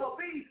do. I will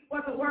be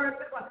what the word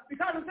says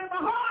because it's in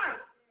my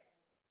heart.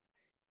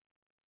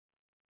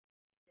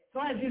 So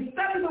as you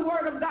study the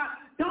word of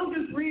God, don't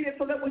just read it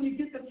so that when you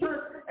get to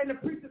church and the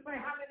preacher say,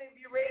 how many of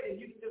you read it?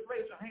 You can just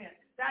raise your hand.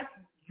 That's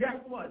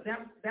guess what?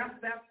 That's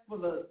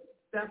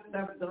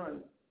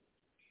done.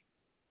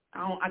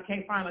 I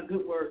can't find a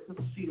good word,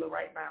 Sister Sheila,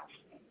 right now.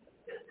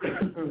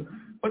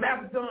 But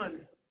that's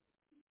done.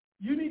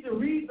 You need to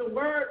read the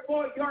word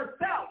for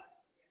yourself.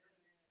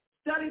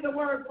 Study the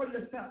word for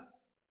yourself.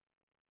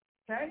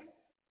 Okay?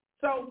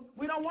 So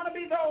we don't want to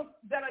be those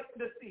that are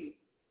deceived.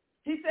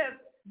 He says,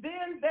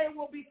 then they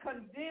will be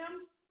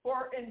condemned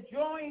for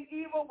enjoying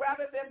evil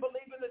rather than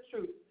believing the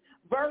truth.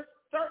 Verse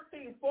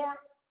 13, as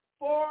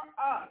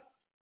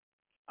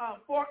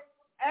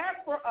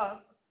for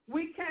us,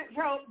 we can't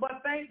help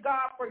but thank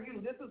God for you.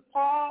 This is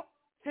Paul,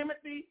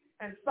 Timothy,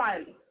 and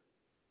Silas.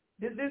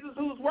 This is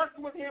who's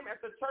working with him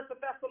at the Church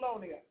of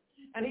Thessalonica.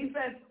 And he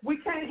says,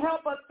 we can't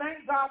help but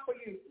thank God for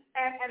you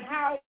and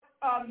how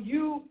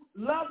you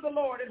love the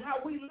Lord and how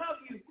we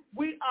love you.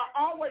 We are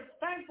always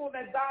thankful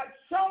that God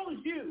chose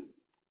you.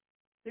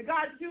 Did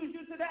God choose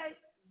you today?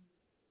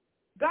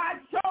 God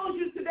chose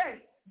you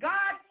today.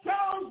 God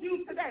chose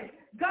you today.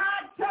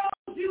 God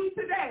chose you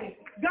today.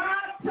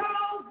 God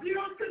chose you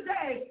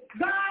today.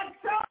 God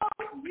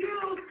chose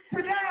you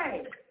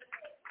today.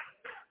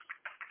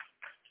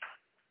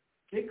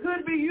 It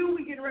could be you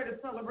we getting ready to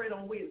celebrate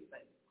on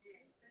Wednesday.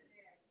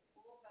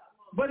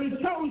 But he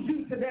chose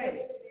you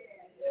today.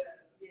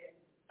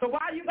 So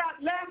while you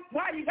got left,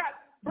 while you got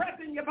breath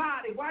in your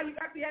body, while you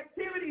got the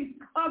activities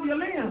of your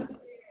limbs,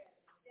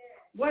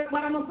 what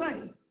am I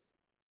saying?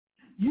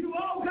 You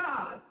owe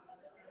God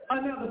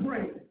another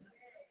praise.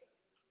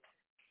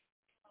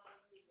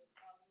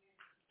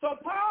 So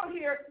Paul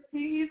here,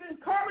 he's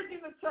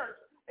encouraging the church,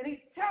 and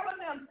he's telling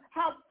them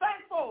how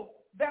thankful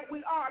that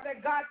we are,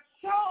 that God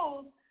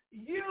chose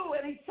you,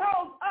 and he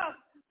chose us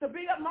to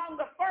be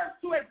among the first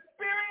to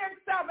experience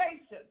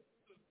salvation.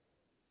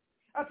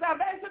 A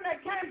salvation that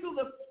came through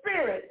the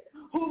Spirit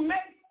who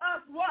makes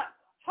us what?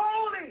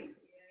 Holy.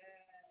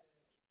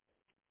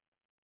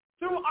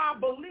 Through our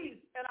belief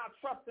and our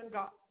trust in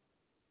God.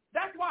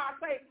 That's why I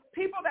say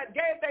people that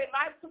gave their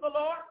life to the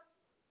Lord,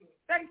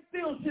 they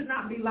still should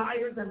not be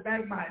liars and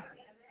backbiters,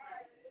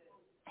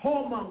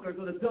 whoremongers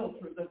or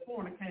adulterers or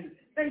fornicators.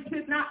 They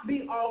should not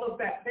be all of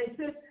that. They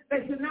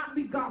should not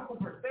be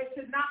gossipers. They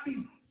should not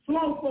be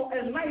slothful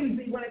and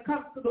lazy when it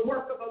comes to the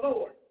work of the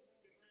Lord.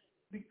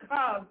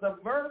 Because the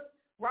verse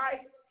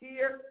right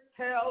here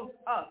tells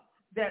us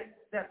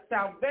that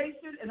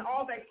salvation and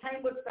all that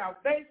came with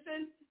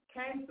salvation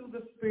came through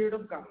the Spirit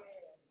of God.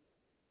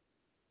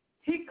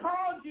 He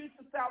called you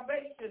to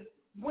salvation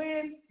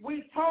when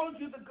we told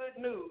you the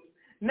good news.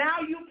 Now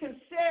you can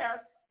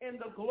share in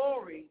the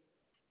glory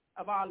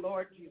of our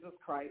Lord Jesus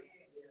Christ.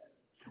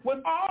 With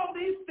all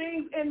these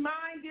things in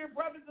mind, dear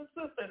brothers and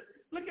sisters,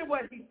 look at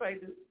what he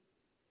says.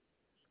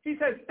 He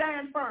says,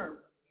 stand firm.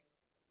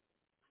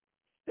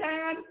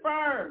 Stand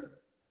firm.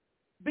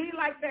 Be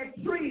like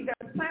that tree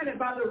that's planted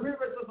by the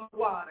rivers of the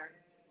water.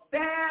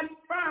 Stand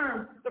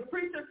firm. The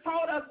preacher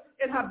told us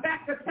in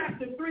Habakkuk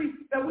chapter 3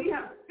 that we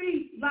have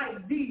feet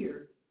like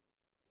deer.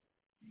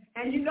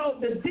 And you know,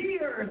 the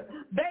deer,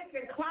 they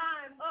can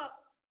climb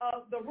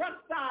up the rough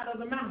side of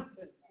the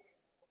mountain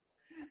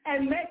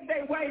and make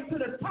their way to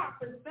the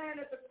top and stand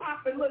at the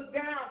top and look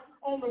down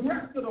on the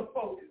rest of the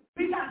folks.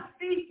 We got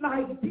feet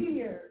like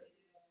deer.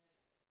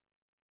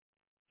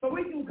 But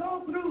we can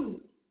go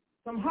through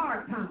some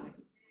hard times.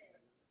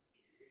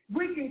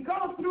 We can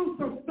go through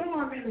some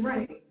storm and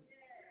rain.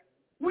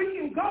 We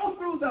can go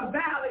through the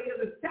valley of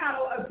the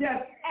shadow of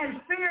death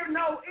and fear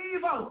no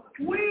evil.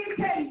 We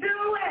can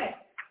do it.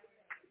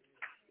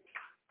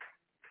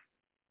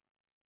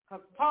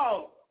 Because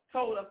Paul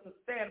told us to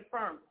stand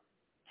firm.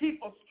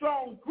 Keep a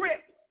strong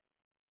grip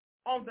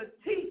on the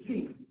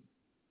teaching.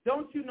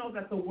 Don't you know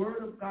that the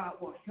word of God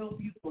will help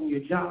you on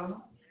your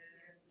job,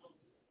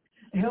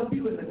 help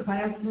you in the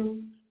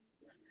classroom,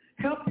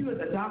 help you in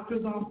the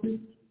doctor's office,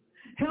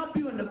 help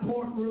you in the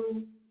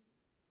courtroom,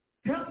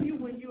 help you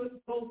when you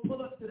go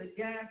pull up to the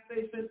gas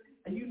station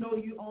and you know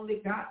you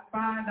only got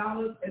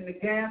 $5 and the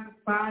gas is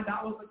 $5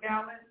 a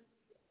gallon?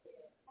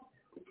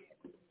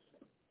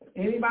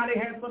 Anybody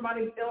have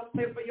somebody else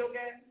pay for your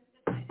gas?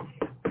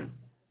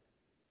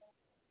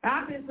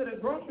 I've been to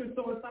the grocery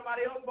store and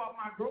somebody else bought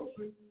my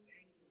groceries.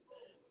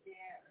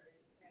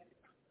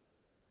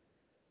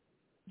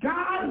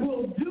 God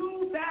will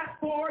do that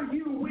for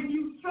you when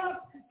you trust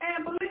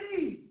and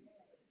believe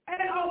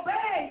and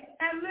obey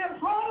and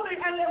live holy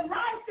and live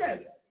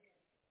righteous.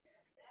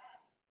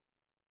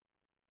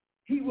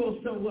 He will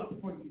show up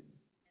for you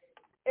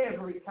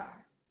every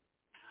time.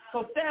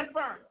 So stand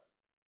firm.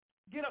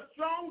 Get a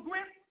strong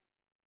grip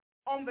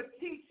on the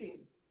teaching,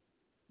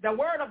 the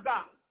word of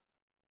God.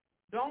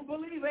 Don't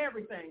believe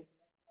everything,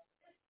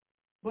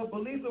 but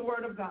believe the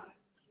word of God.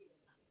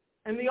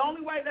 And the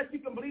only way that you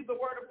can believe the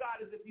word of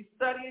God is if you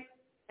study it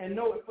and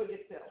know it for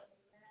yourself.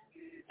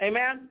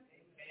 Amen?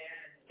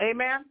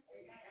 Amen?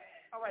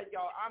 All right,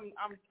 y'all, I'm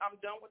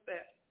done with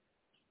that.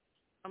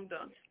 I'm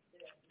done.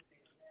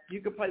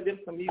 You can play them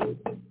some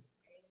music.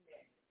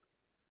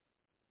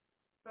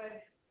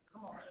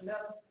 Come on,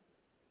 another.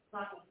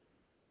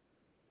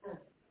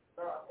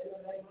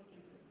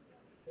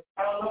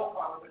 I don't know,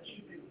 Father, but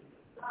you do.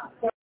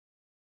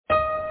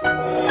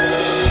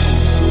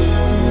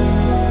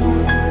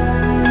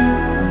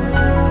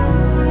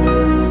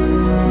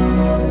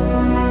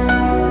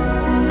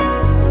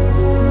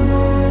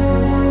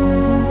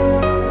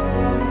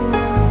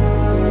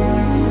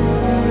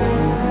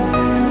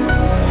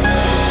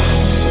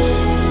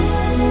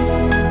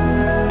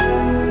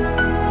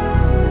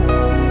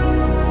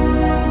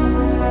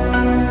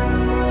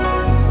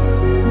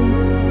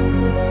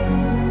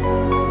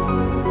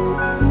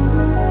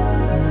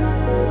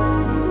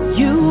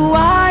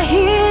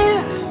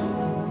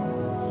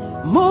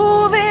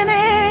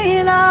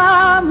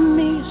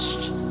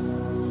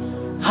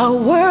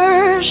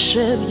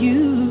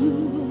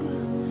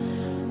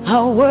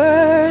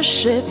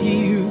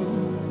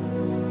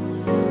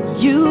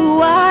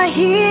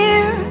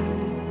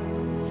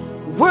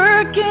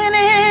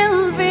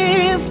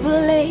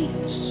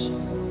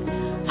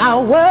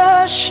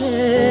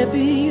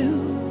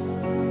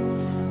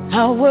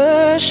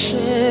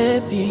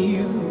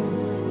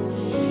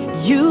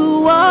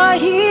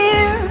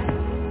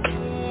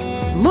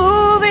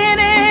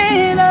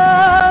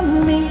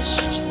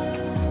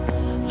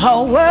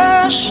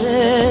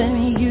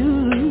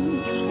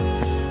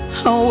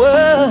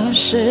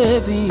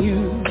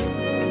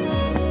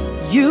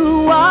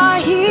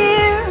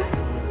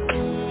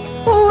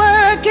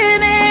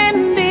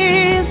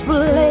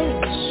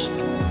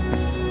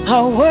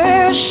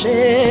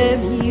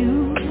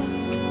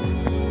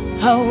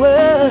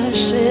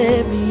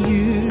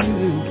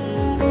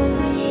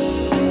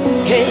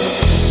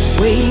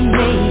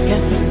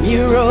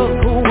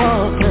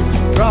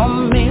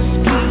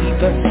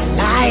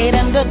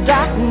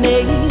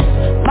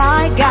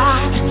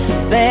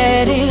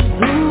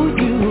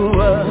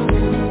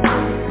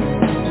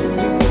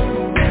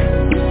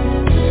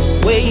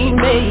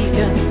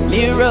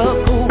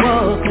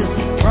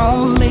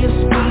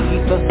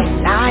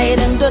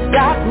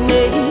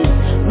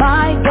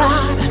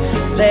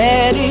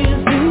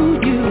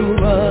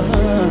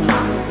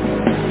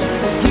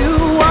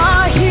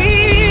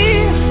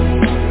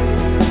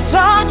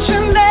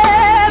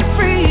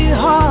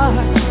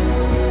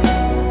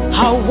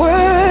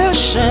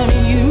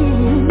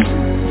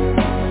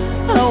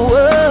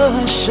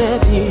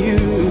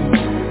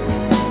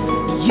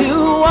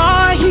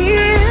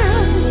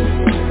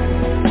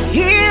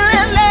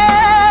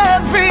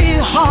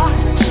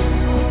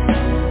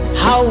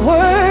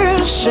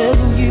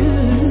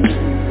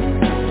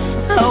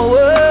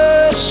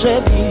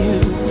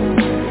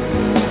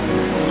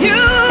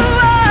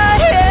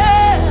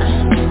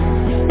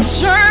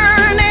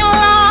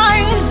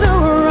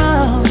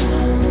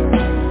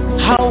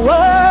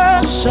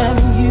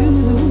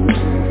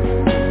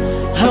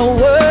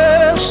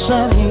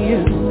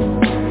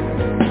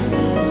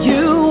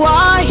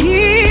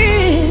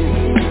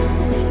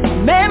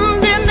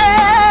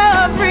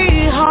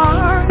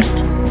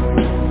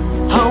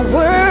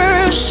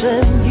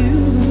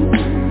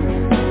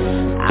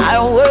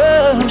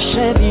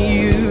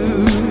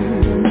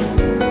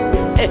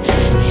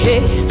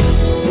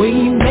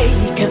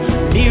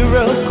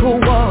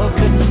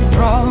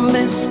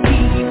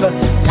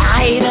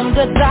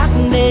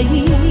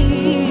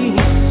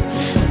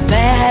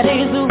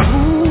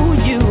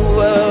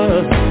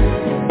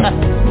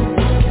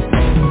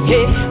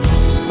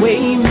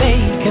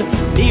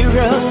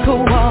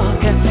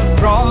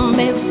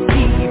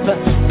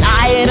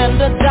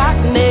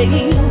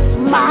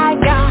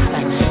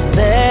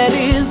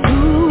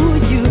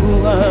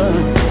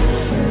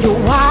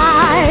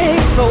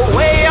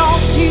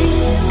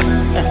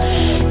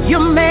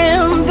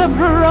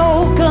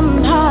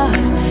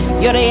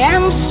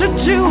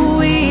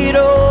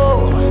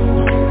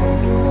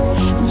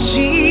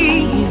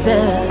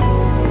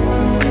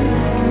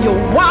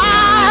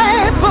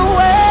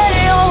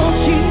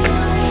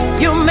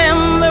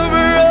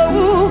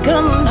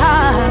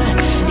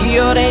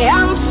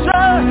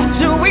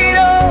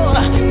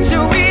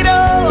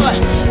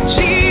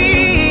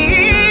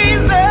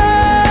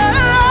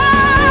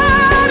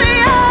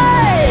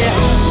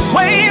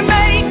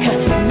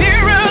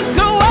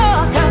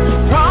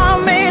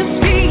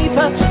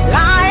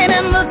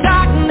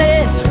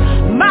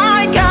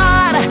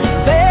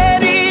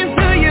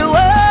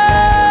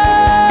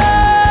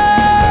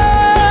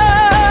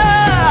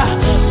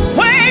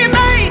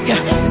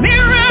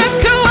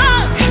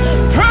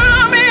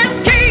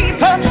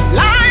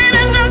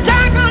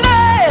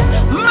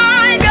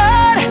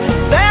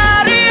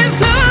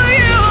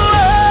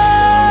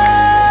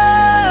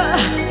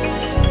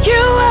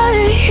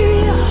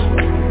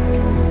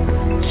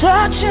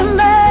 touching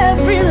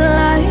every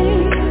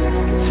life.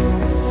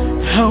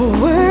 I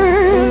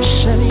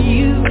worship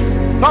you.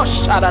 I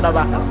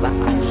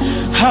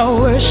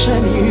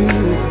worship you.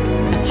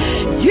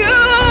 You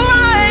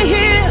are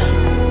here,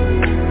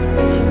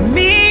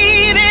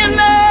 meeting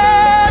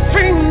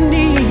every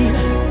need.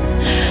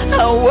 I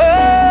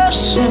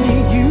worship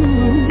you.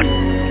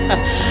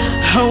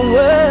 I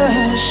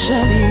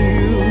worship you.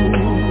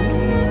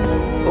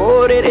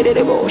 Oh,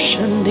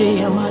 devotion,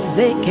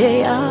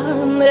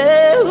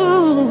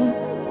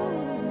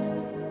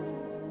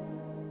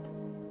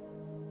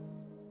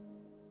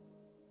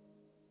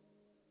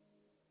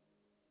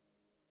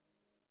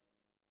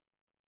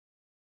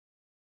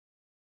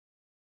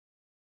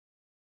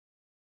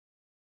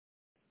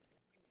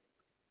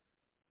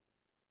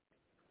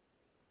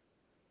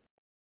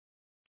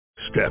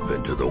 Step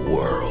into the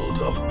world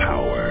of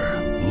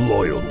power,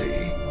 loyalty,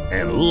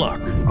 and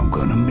luck. I'm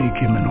gonna make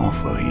him an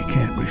offer he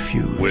can't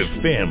refuse. With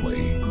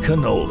family,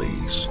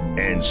 cannolis,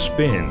 and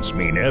spins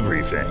mean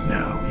everything.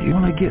 Now, you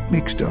wanna get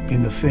mixed up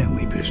in the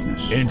family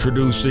business.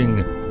 Introducing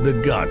The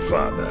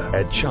Godfather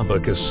at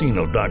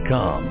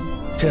ChumbaCasino.com.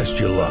 Test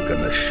your luck in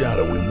the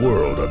shadowy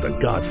world of The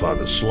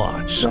Godfather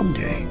slot.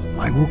 Someday,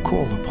 I will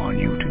call upon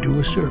you to do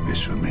a service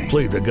for me.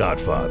 Play The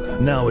Godfather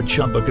now at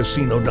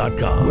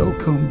ChumbaCasino.com.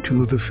 Welcome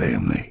to the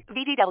family.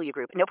 VGW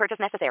Group. No purchase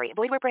necessary.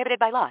 Void where prohibited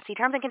by law. See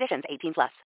terms and conditions. 18+.